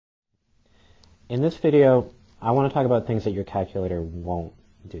In this video, I want to talk about things that your calculator won't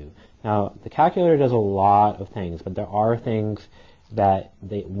do. Now, the calculator does a lot of things, but there are things that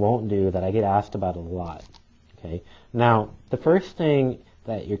they won't do that I get asked about a lot. Okay. Now, the first thing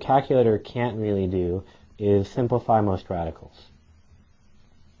that your calculator can't really do is simplify most radicals.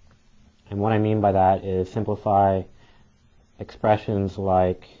 And what I mean by that is simplify expressions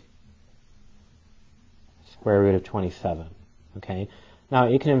like square root of 27. Okay. Now,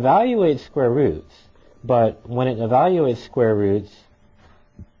 it can evaluate square roots, but when it evaluates square roots,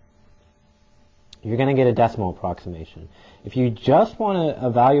 you're going to get a decimal approximation. If you just want to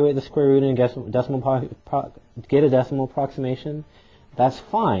evaluate the square root and get a decimal approximation, that's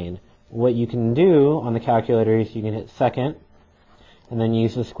fine. What you can do on the calculator is you can hit second and then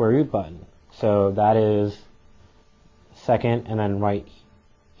use the square root button. So that is second and then right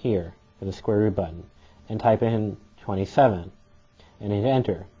here for the square root button, and type in 27 and hit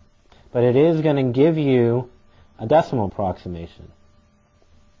enter. But it is going to give you a decimal approximation.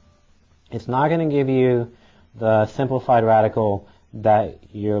 It's not going to give you the simplified radical that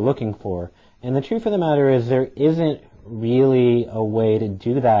you're looking for. And the truth of the matter is there isn't really a way to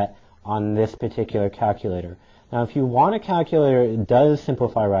do that on this particular calculator. Now, if you want a calculator that does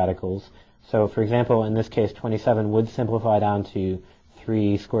simplify radicals, so for example, in this case, 27 would simplify down to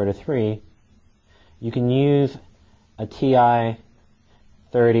 3 square root of 3, you can use a TI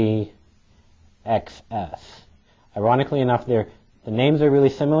 30XS. Ironically enough, the names are really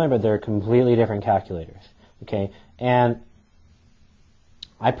similar, but they're completely different calculators. Okay, and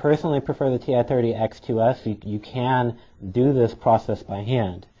I personally prefer the TI-30X2S. You can do this process by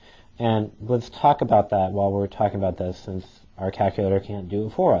hand, and let's talk about that while we're talking about this, since our calculator can't do it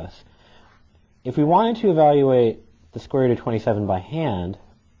for us. If we wanted to evaluate the square root of 27 by hand,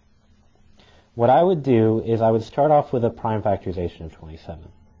 what I would do is I would start off with a prime factorization of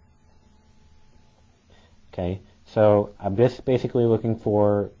 27. Okay, so I'm just basically looking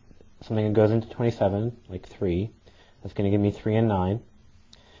for something that goes into 27, like 3. That's going to give me 3 and 9.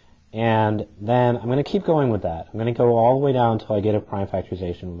 And then I'm going to keep going with that. I'm going to go all the way down until I get a prime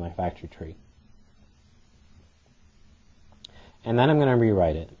factorization with my factor tree. And then I'm going to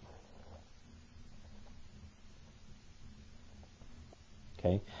rewrite it.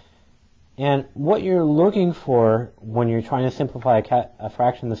 Okay. And what you're looking for when you're trying to simplify a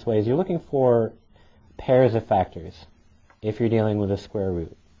fraction this way is you're looking for pairs of factors if you're dealing with a square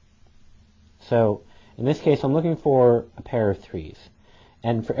root. So in this case, I'm looking for a pair of 3s.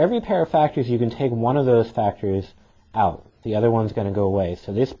 And for every pair of factors, you can take one of those factors out. The other one's going to go away.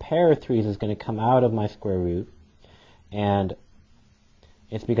 So this pair of 3s is going to come out of my square root, and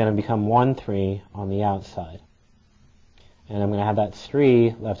it's going to become 1 3 on the outside. And I'm going to have that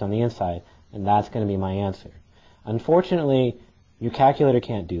 3 left on the inside, and that's going to be my answer. Unfortunately, your calculator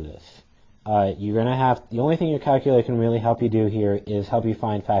can't do this. You're going to have, the only thing your calculator can really help you do here is help you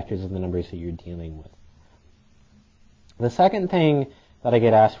find factors of the numbers that you're dealing with. The second thing that I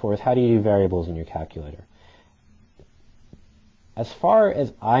get asked for is how do you do variables in your calculator? As far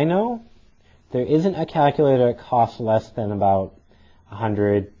as I know, there isn't a calculator that costs less than about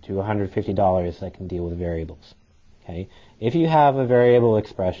 $100 to $150 that can deal with variables. Okay? If you have a variable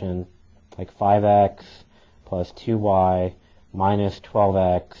expression like 5x plus 2y minus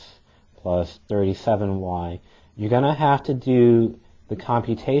 12x plus 37y, you're going to have to do the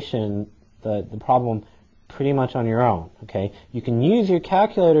computation, the problem, pretty much on your own. Okay? You can use your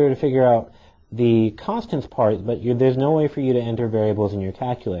calculator to figure out the constants part, but there's no way for you to enter variables in your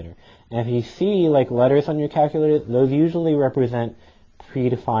calculator. And if you see like letters on your calculator, those usually represent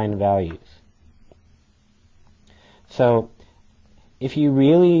predefined values. So if you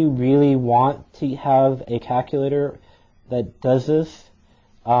really, really want to have a calculator that does this,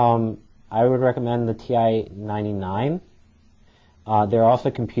 I would recommend the TI-99. There are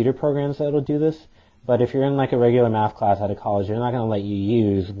also computer programs that will do this, but if you're in like a regular math class at a college, they're not going to let you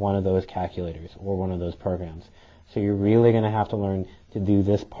use one of those calculators or one of those programs. So you're really going to have to learn to do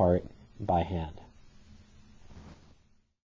this part by hand.